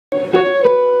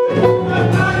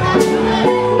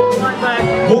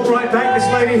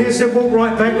stay here, so walk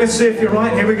right back. Let's see if you're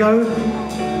right. Here we go.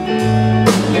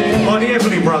 By the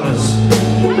Everly Brothers,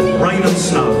 Rain and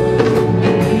Snow.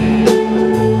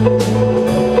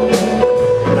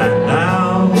 And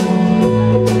now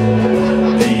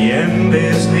the end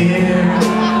is near.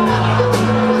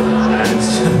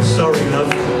 And sorry, love.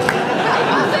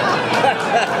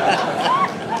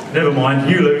 Never mind,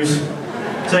 you lose.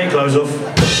 Take your clothes off.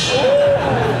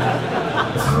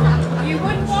 You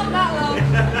wouldn't want that, love.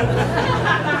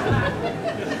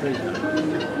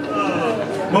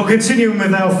 Well, continuing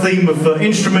with our theme of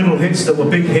instrumental hits that were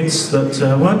big hits that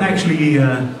weren't actually,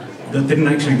 that didn't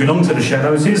actually belong to the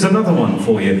Shadows, here's another one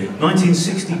for you.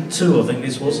 1962, I think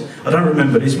this was. I don't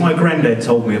remember this. My granddad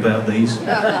told me about these.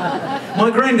 My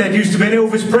granddad used to be an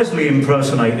Elvis Presley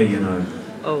impersonator, you know.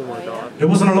 Oh my God. There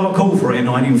wasn't a lot of call for it in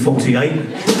 1948.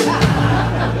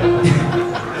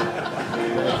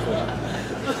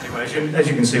 Anyway, as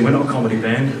you can see, we're not a comedy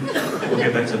band. We'll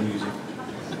get back to the music.